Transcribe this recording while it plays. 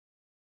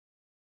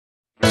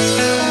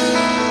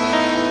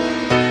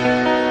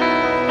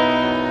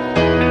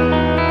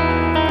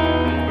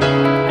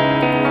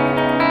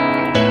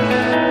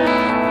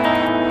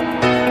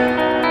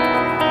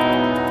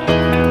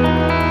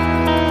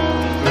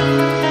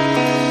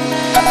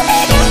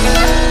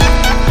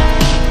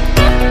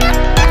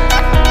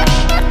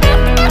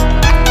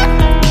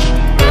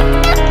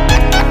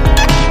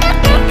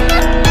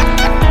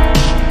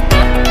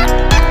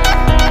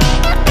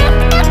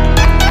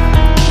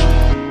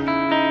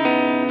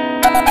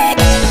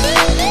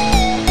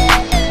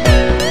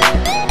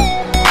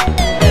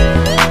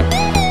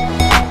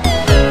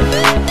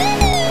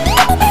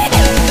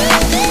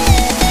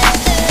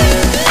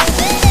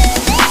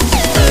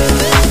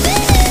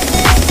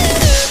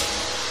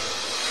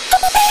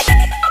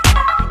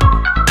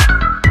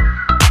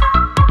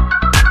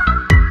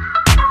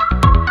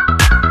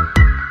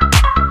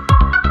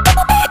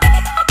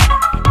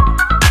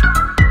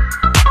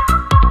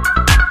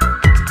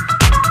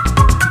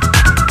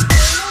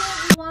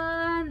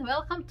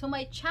to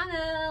my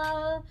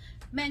channel,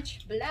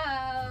 Mench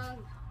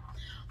Vlog.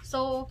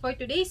 So, for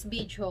today's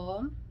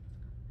video,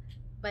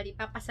 bali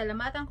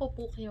papasalamatan ko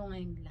po kayo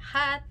ngayong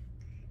lahat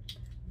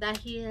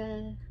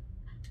dahil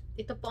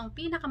ito po ang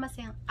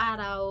pinakamasayang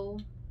araw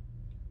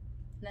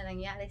na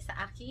nangyari sa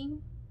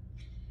aking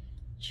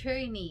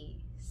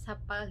journey sa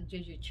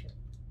pag-YouTube.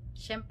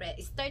 Siyempre,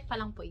 start pa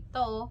lang po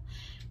ito,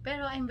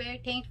 pero I'm very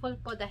thankful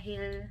po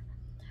dahil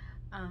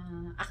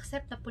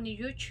accept na po ni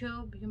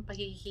YouTube yung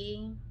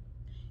pagiging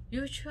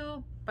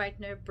YouTube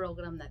partner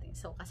program natin.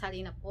 So,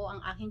 kasali na po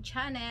ang aking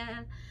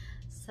channel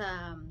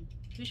sa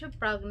YouTube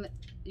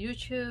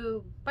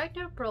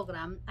partner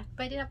program at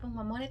pwede na pong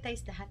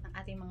ma-monetize lahat ng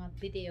ating mga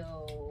video.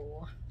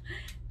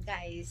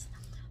 Guys,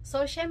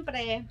 so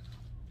syempre,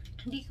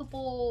 hindi ko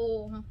po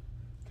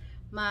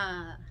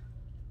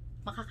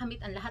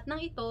makakamit ang lahat ng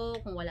ito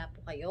kung wala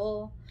po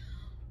kayo.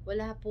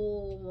 Wala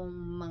po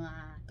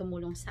mga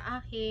tumulong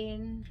sa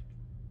akin.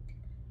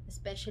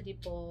 Especially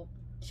po,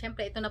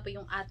 syempre ito na po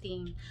yung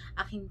aking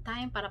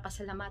time para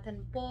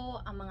pasalamatan po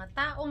ang mga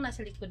taong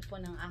nasa likod po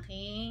ng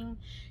aking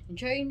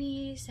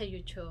journey sa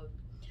YouTube.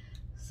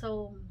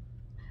 So,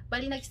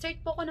 bali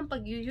nag-start po ako ng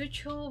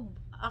pag-YouTube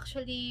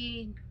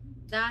actually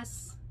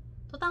that's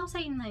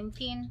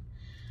 2019.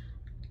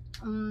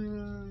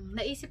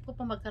 Naisip ko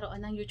po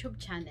magkaroon ng YouTube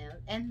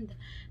channel and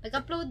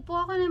nag-upload po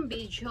ako ng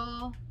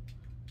video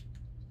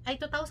ay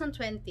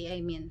 2020, I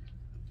mean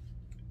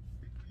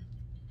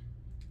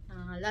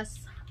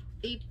last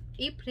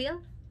April,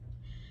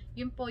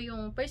 yun po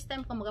yung first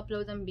time ko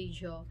mag-upload ng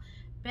video,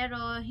 pero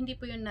hindi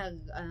po yun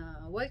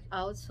nag-work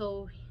out,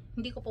 so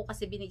hindi ko po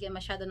kasi binigyan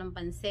masyado ng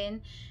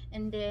pansin,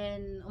 and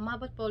then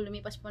umabot po,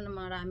 lumipas po ng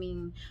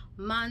maraming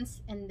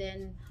months, and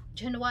then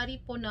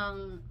January po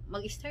nang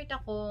mag-start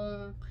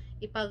akong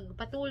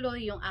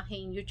ipagpatuloy yung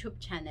aking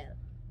YouTube channel.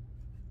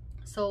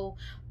 So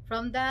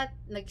from that,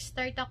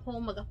 nag-start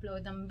ako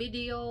mag-upload ng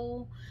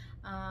video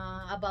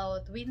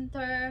about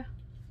winter.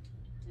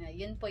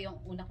 Yun po yung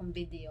una kong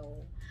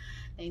video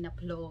na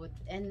in-upload,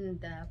 and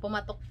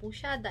pumatok po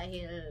siya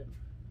dahil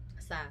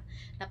sa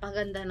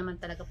napaganda naman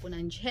talaga po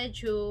ng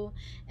Jeju,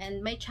 and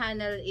my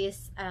channel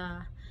is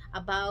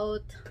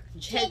about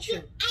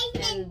Jeju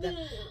and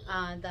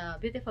the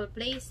beautiful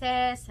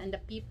places and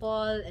the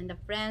people and the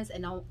friends,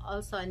 and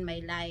also in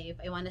my life.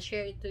 I wanna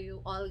share it to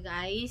you all,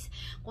 guys,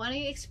 kung ano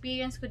yung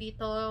experience ko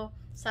dito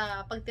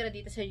sa pagtira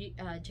dito sa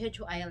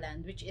Jeju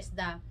Island, which is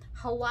the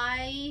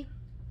Hawaii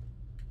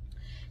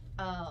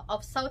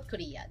of South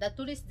Korea, the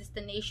tourist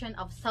destination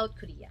of South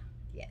Korea.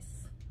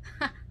 Yes.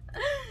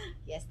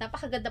 Yes,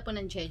 napakaganda po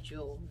ng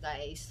Jeju,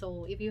 guys.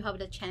 So if you have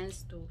the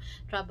chance to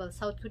travel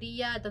South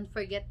Korea, don't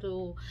forget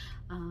to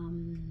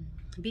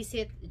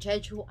visit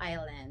Jeju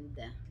Island.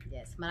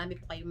 Yes,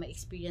 marami po kayong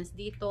ma-experience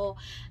dito,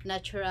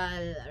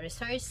 natural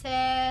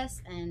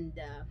resources and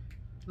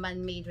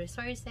man-made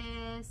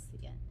resources.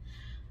 Yan.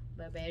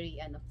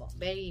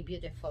 Very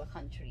beautiful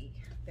country.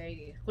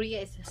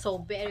 Korea is so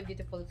very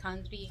beautiful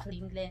country,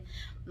 clean,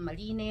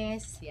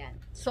 malinis, yan.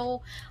 So,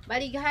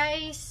 bali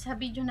guys, sa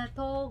video na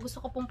to, gusto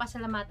ko pong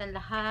pasalamatan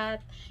lahat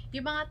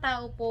yung mga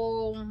tao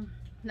pong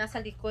nasa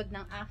likod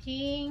ng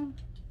aking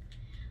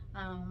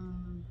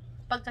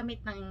pagkamit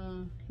ng,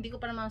 hindi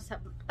ko pa naman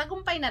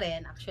tagumpay na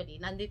rin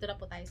actually. Nandito na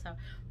po tayo sa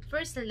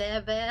first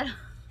level.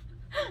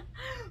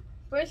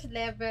 First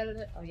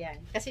level,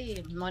 yan.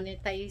 Kasi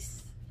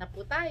monetize na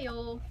po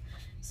tayo.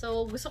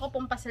 So, gusto ko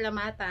pong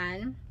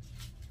pasalamatan.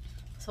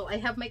 So,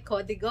 I have my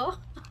kodigo.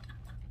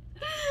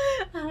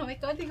 May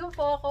kodigo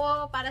po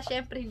ako para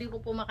syempre hindi ko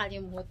po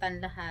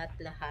makalimutan lahat.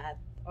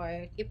 Or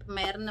if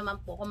mayroon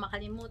naman po ako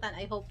makalimutan,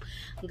 I hope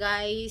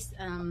guys,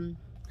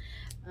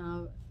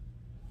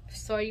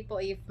 sorry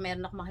po if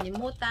mayroon ako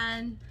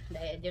makalimutan.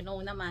 Dahil you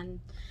know naman,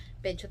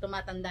 medyo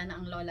tumatanda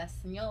na ang lolas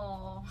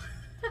nyo.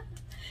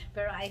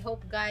 Pero I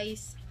hope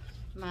guys,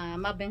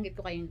 mabanggit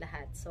ko kayong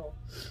lahat. So,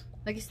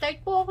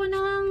 nag-start po ako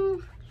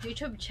ng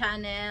YouTube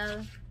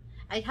channel.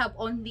 I have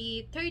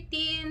only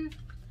 13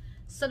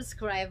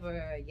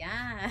 subscriber.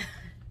 Yeah.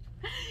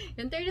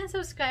 Yung 13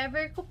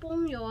 subscriber ko po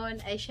yun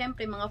ay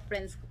syempre mga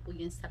friends ko po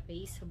yun sa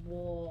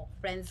Facebook.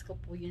 Friends ko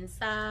po yun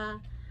sa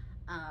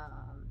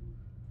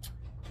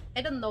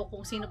I don't know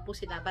kung sino po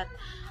sila, but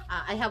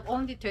I have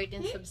only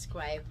 13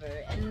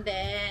 subscriber. And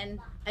then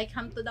I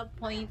come to the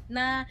point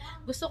na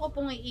gusto ko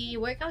pong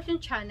i-work out yung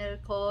channel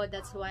ko.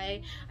 That's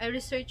why I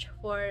research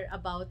for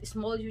about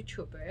small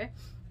YouTuber.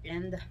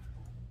 And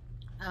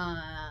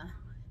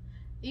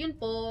yun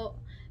po,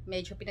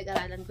 medyo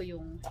pinag-aralan ko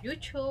yung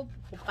YouTube,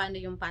 kung paano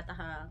yung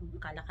patahang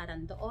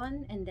kalakaran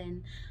doon. And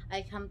then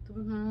I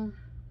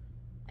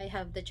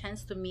have the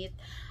chance to meet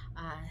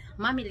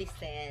Mami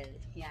Lisel.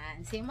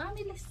 Yan, si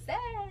Mami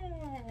Lisel.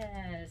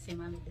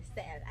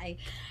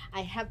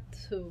 I have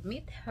to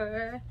meet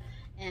her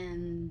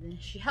and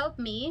she helped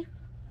me.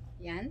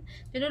 Yan,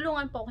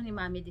 tinulungan po ako ni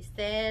Mami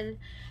Lisel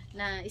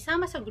na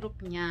isama sa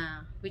group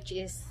niya, which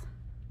is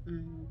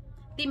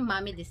Team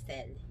Mami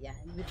Lisel.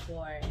 Yan,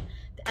 before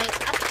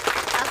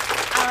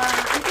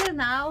until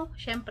now,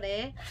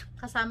 syempre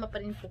kasama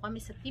pa rin po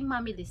kami sa Team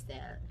Mami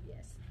Lisel.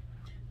 Yes.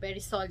 very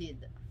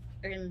solid.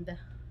 And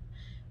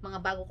mga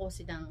bago ko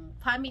silang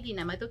family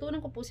na,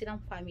 matutunan ko po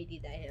silang family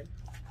dahil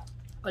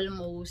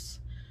almost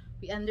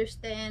we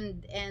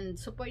understand and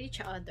support each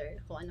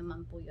other kung ano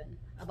man po yun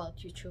about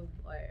YouTube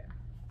or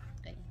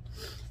okay.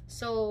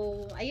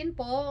 So, ayun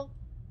po,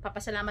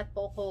 papasalamat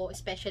po ako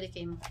especially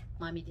kay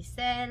Mami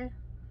Lisel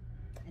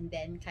and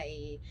then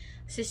kay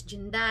Sis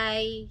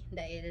Jinday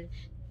dahil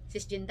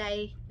Sis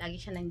Jinday, lagi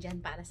siya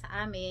nandyan para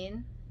sa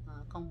amin.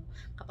 Kung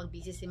kapag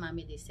busy si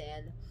Mami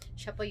Lisel,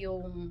 siya po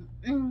yung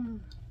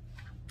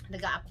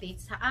nag-update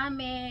sa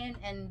amin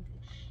and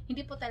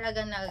hindi po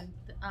talaga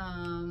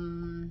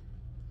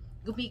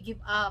gumi-give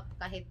up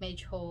kahit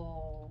medyo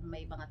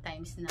may mga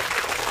times na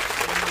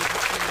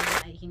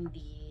ay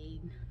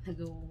hindi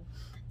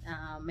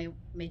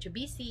medyo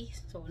busy.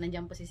 So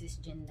nandiyan po si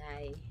Sis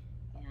Jinday.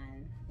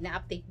 Ayan,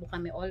 ina-update po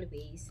kami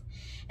always.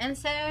 And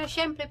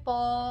syempre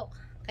po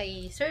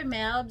kay Sir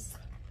Melbs.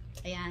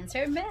 Ayan,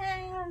 Sir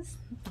Melbs.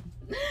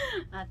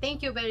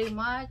 Thank you very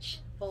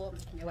much po.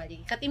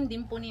 Katim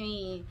din po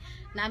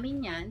namin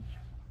yan.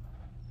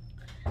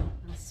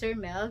 Sir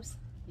Melbs.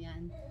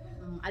 Yan.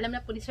 Alam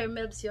na po ni Sir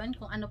Melbs yun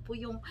kung ano po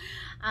yung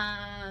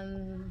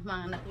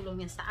mga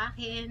natulong niya sa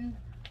akin.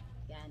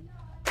 Yan.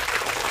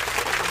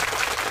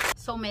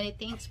 So many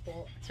things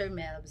po, Sir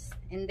Melbs.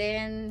 And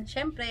then,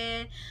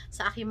 syempre,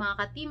 sa aking mga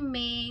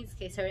ka-teammates,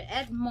 kay Sir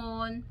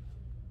Edmond.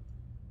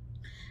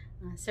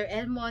 Sir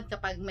Edmond,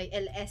 kapag may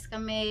LS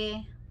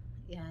kami,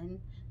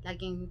 yan,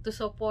 laging to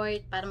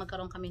support para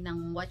magkaroon kami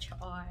ng watch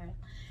hour.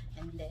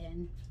 And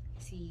then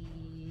si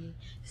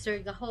Sir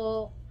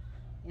Gaho,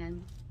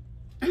 yan,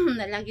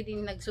 na lagi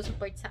din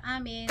nagsusupport sa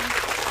amin,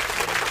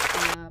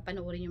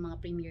 panoorin yung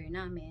mga premiere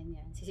namin.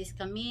 Yan. Si Sis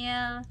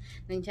Camille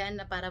nandyan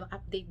na para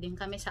update din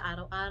kami sa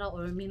araw-araw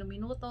or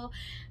minuto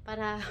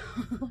para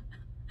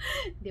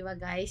di ba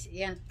guys,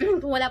 yan.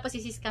 Kung wala pa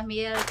si Sis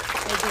Camille,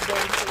 medyo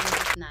boring po yung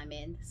group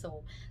namin.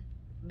 So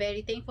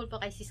very thankful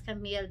po kay Sis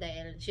Camille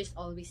dahil she's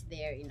always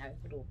there in our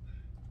group.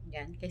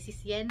 Yan. Kay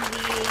Sis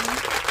Yenling,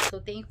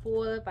 so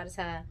thankful para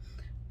sa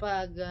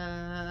pag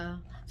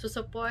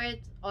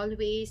support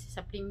always sa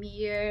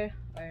premiere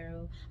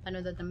or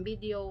panood ng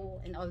video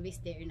and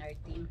always there in our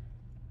team.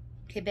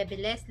 Kay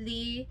Bebe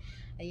Leslie,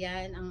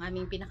 ayan, ang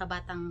aming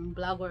pinakabatang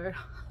vlogger.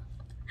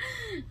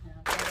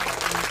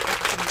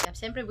 Pero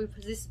siyempre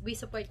we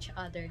support each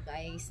other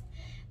guys.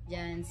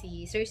 Yan,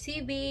 si Sir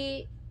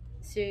CB,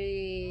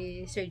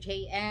 Sir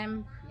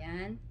JM,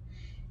 yan.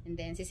 And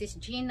then si Sis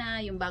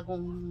Gina, yung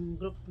bagong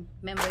group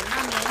member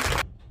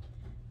namin.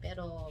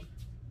 Pero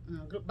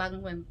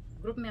bagong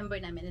group member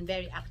namin and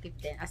very active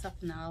din as of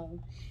now.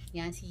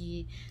 Yan,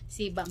 si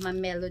Ma'am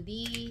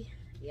Melody.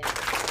 Yan.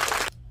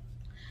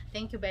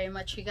 Thank you very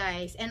much you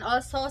guys. And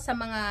also sa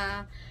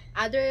mga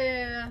other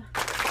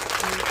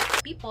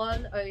people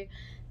or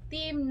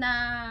team na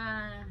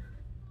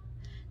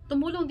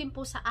tumulong din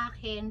po sa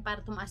akin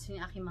para tumaas yung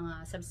aking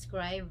mga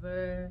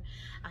subscriber,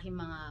 aking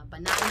mga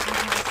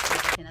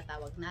bananas,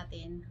 tinatawag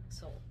natin.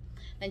 So,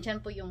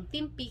 nandyan po yung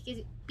Team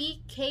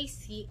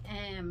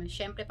PKCM.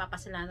 Siyempre,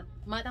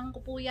 papasalamatan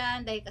ko po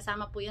yan dahil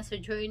kasama po yan sa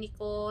journey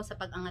ko, sa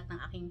pag-angat ng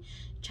aking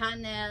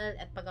channel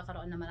at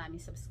pagkakaroon ng maraming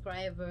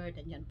subscriber.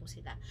 Nandyan po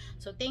sila.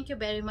 So, thank you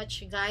very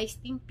much guys,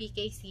 Team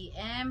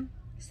PKCM.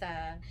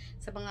 Sa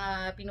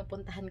mga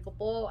pinupuntahan ko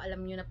po,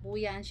 alam nyo na po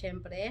yan,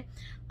 syempre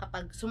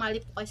kapag sumali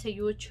po kayo sa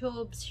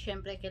YouTube,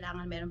 syempre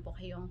kailangan meron po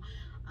kayong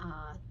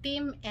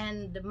team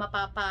and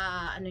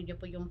ano nyo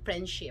po yung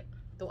friendship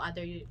to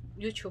other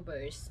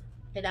YouTubers.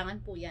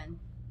 Kailangan po yan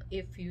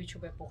if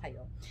YouTuber po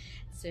kayo.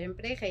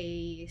 Syempre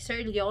kay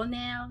Sir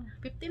Lionel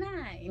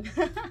 59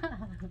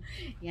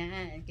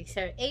 yan, kay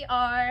Sir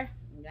AR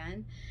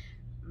yan.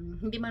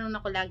 Hindi man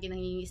ako lagi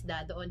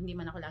nangingisda doon, hindi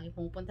man ako lagi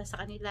pumupunta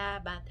sa kanila,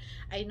 but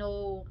I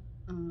know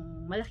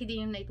malaki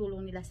din yung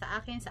naitulong nila sa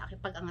akin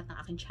pag-angat ng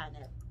aking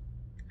channel.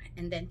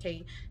 And then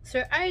kay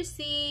Sir RC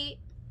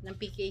ng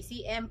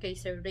PKCM, kay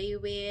Sir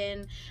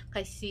Raywin,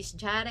 kay Sis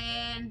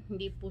Jaren,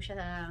 hindi po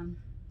siya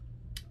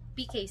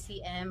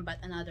PKCM but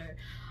another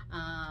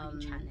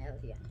channel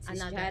yan.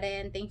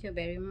 Jaren, thank you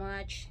very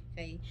much.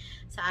 Okay.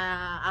 Sa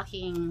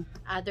aking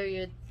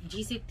other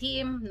GC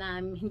team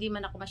na hindi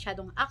man ako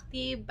masyadong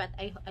active, but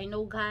I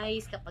know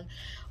guys, kapag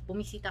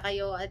bumisita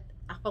kayo at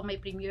pag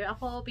may premiere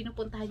ako,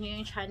 pinupuntahan nyo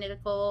yung channel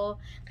ko.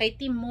 Kay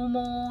Team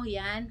Momo,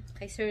 yan,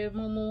 kay Sir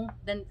Momo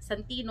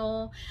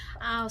Santino,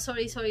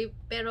 sorry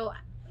pero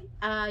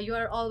you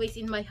are always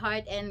in my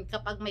heart, and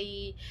kapag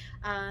may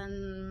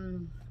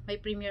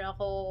premiere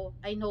ako,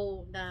 I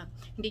know na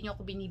hindi nyo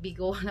ako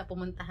binibigo na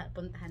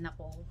puntahan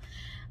ako,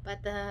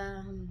 but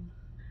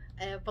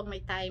pag may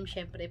time,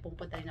 syempre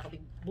pupunta rin ako,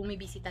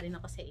 bumibisita rin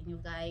ako sa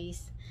inyo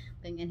guys.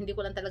 Ganyan, hindi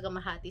ko lang talaga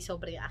mahati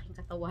sobra yung aking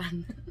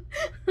katawan.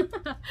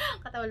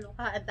 Katawan mo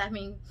ka, ang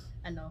daming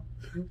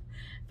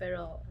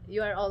pero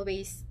you are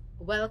always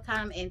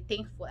welcome and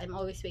thankful. I'm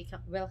always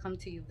welcome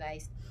to you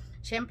guys.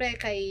 Syempre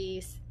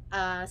kay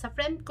sa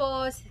friend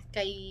ko,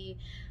 kay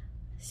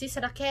Sis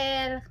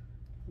Raquel,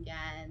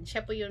 Yan,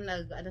 siya po yung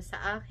ano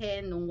sa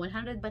akin nung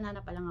 100 banana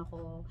pa lang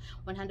ako,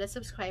 100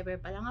 subscriber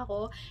pa lang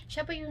ako.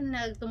 Siya po yung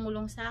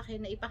nagtumulong sa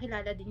akin na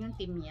ipakilala din yung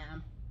team niya,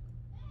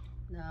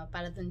 na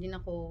para doon din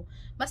ako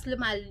mas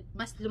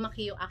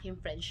lumaki yung aking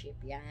friendship.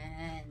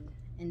 Yan.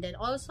 And then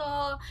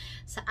also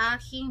sa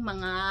aking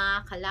mga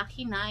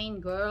kalaki 9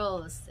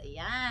 girls.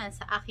 Ayan,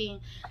 sa aking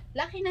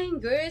lucky 9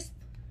 girls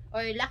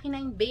or lucky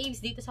 9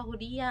 babes dito sa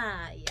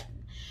Korea. Ayan,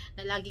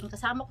 na laging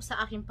kasama ko sa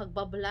aking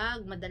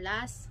pagbablog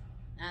madalas.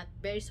 At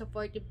very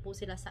supportive po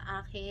sila sa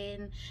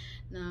akin.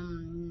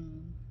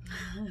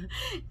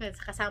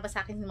 Kasama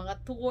sa akin ng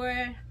mga tour.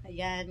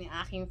 Ayan, yung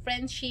aking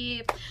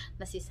friendship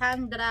na si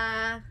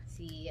Sandra,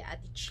 si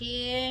Ate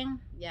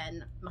Ching.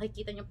 Yan,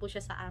 makikita nyo po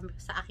siya sa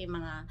aking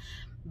mga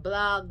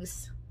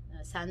vlogs.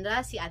 Sandra,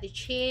 si Ate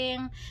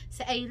Ching,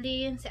 si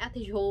Aileen, si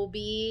Ate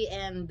Joby,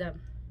 and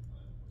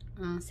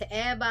si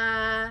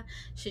Eva,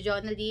 si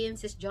Jonaline,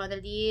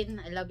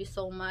 I love you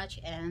so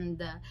much. And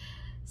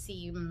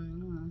si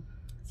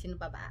sino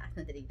pa ba?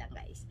 Nadali lang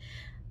guys.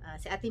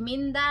 Si Ate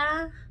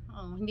Minda,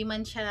 hindi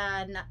man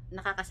siya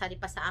nakakasali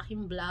pa sa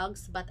aking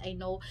vlogs, but I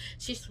know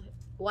she's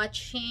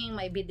watching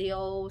my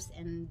videos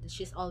and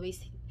she's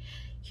always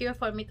here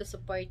for me to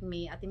support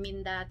me. Ate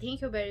Minda,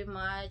 thank you very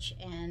much.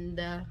 And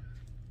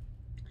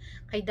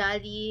kay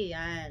Dali,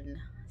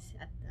 yan.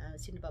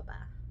 Sino pa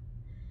ba?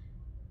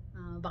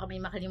 Baka may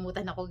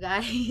makalimutan ako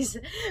guys.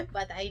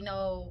 But I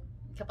know,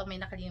 kapag may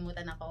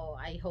nakalimutan ako,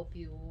 I hope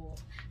you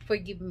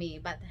forgive me.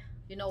 But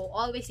you know,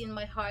 always in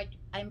my heart,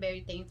 I'm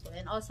very thankful.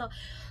 And also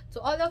to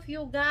all of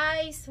you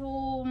guys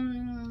who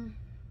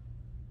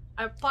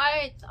are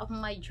part of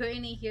my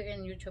journey here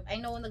in YouTube. I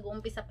know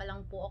nag-uumpisa pa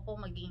lang po ako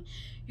maging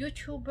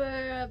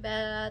YouTuber,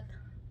 but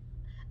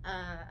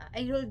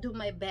I will do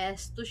my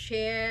best to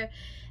share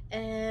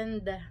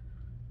and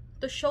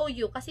to show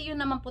you, kasi yun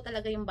naman po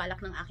talaga yung balak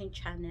ng aking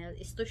channel,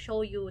 is to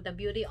show you the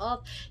beauty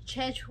of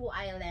Jeju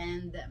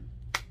Island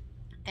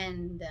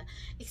and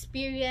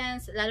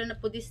experience, lalo na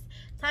po this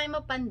time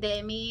of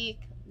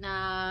pandemic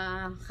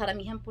na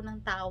karamihan po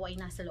ng tao ay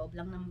nasa loob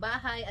lang ng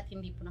bahay at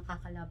hindi po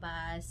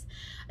nakakalabas.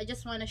 I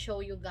just wanna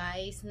show you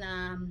guys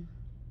na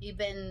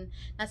even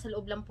nasa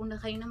loob lang po na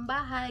kayo ng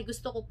bahay,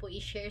 gusto ko po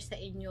i-share sa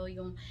inyo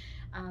yung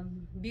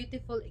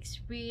beautiful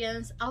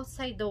experience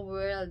outside the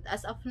world.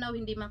 As of now,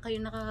 hindi man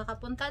kayo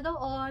nakakapunta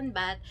doon,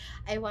 but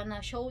I wanna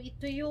show it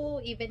to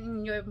you even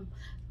in your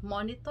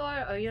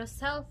monitor or your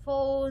cell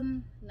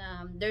phone.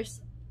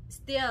 There's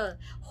still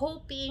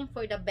hoping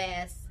for the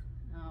best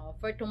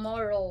for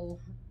tomorrow.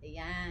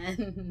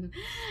 Ayan.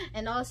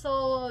 And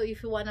also,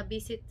 if you wanna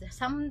visit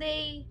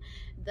someday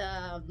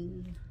the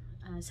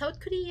South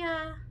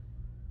Korea,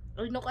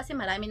 kasi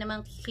marami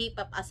namang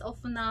K-pop as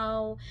of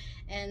now,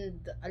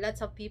 and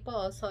lots of people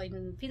also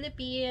in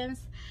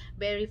Philippines,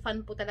 very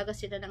fun po talaga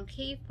sila ng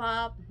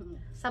K-pop.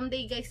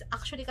 Someday guys,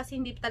 actually kasi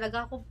hindi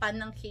talaga ako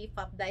fan ng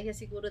K-pop dahil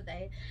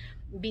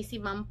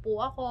busy mom po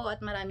ako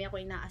at marami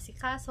ako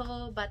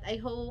inaasikaso, but I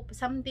hope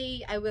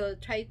someday I will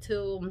try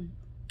to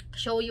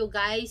show you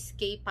guys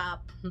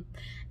K-pop.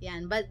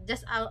 Yan, but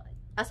just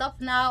as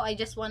of now, I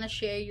just want to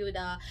share you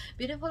the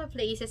beautiful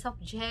places of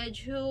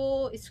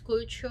Jeju, its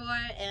culture,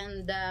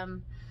 and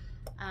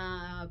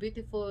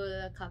beautiful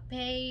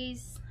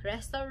cafes,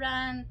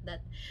 restaurant that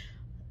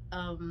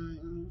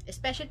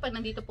especially pag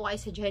nandito po kayo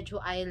sa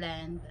Jeju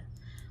Island,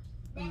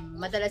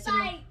 madalas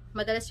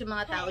yung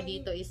mga tao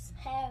dito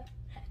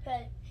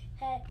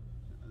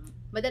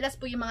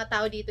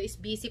is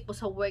busy po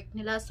sa work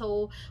nila,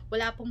 so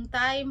wala pong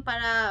time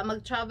para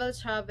mag-travel,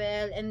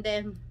 and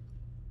then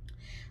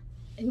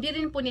hindi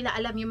rin po nila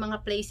alam yung mga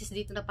places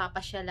dito na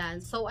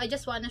papasyalan. So I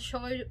just wanna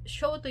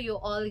show to you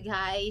all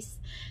guys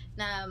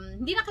na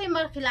hindi na kayo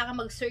kailangan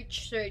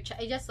mag-search.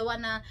 I just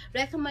wanna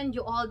recommend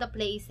you all the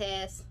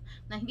places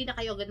na hindi na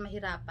kayo agad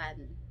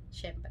mahirapan.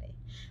 Syempre.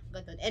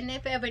 Ganun. And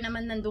if ever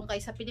naman nandun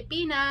kayo sa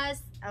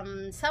Pilipinas,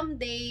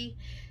 someday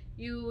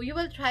you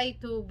will try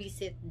to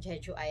visit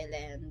Jeju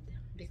Island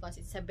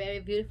because it's a very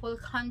beautiful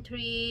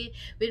country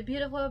with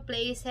beautiful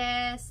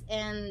places,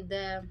 and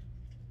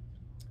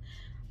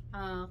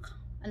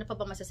ano pa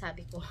ba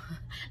masasabi ko?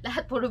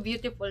 Lahat puro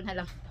beautiful na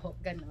lang po.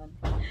 Ganon.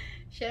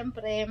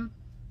 Syempre,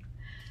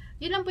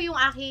 yun lang po yung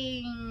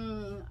aking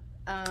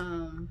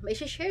may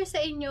share sa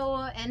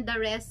inyo, and the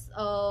rest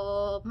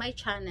of my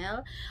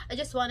channel. I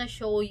just wanna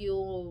show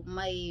you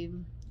my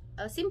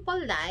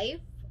simple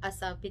life as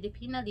a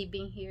Filipina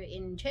living here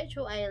in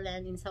Jeju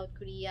Island in South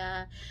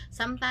Korea.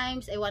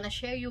 Sometimes I wanna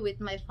share you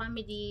with my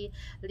family,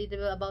 a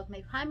little bit about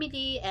my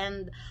family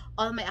and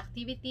all my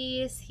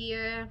activities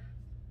here.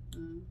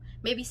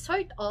 Maybe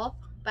sort of,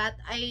 but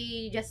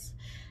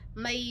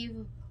my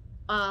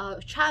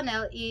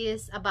channel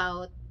is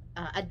about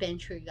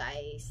adventure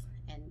guys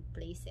and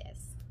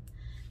places.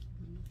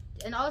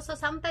 And also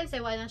sometimes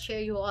I wanna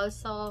share you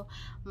also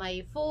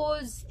my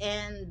foods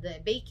and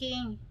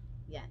baking.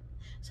 Yan.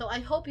 So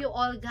I hope you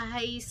all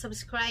guys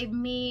subscribe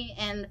me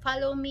and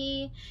follow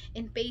me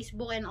in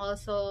Facebook, and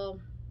also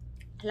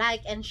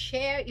like and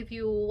share if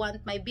you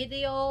want my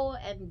video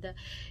and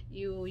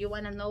you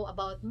wanna know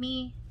about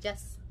me.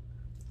 Just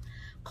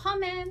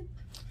comment,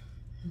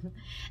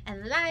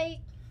 and like,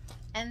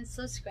 and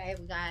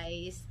subscribe,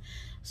 guys.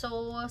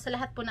 So, sa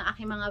lahat po ng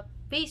aking mga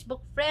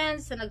Facebook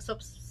friends na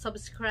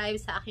nag-subscribe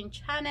sa aking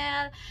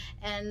channel,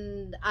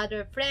 and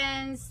other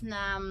friends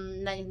na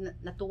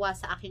natuwa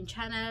sa aking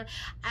channel,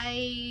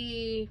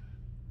 I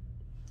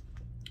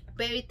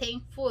very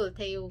thankful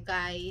to you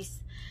guys.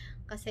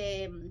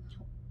 Kasi,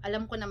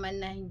 alam ko naman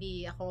na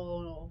hindi ako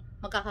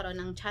magkakaroon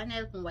ng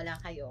channel kung wala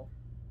kayo.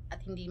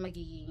 At hindi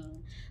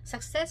magiging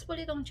successful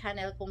itong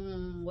channel kung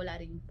wala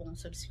rin pong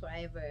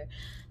subscriber.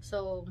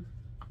 So,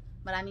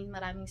 maraming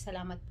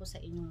salamat po sa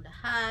inyong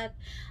lahat.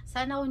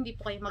 Sana hindi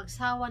po kayo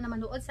magsawa na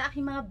manood sa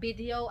aking mga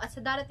video at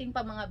sa darating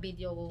pa mga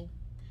video.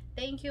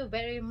 Thank you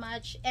very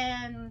much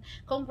and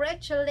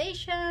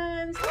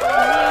congratulations to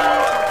me.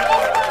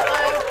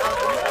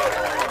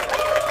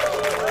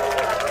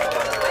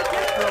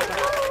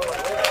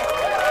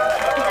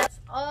 That's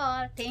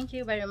all. Thank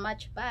you very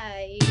much.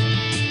 Bye.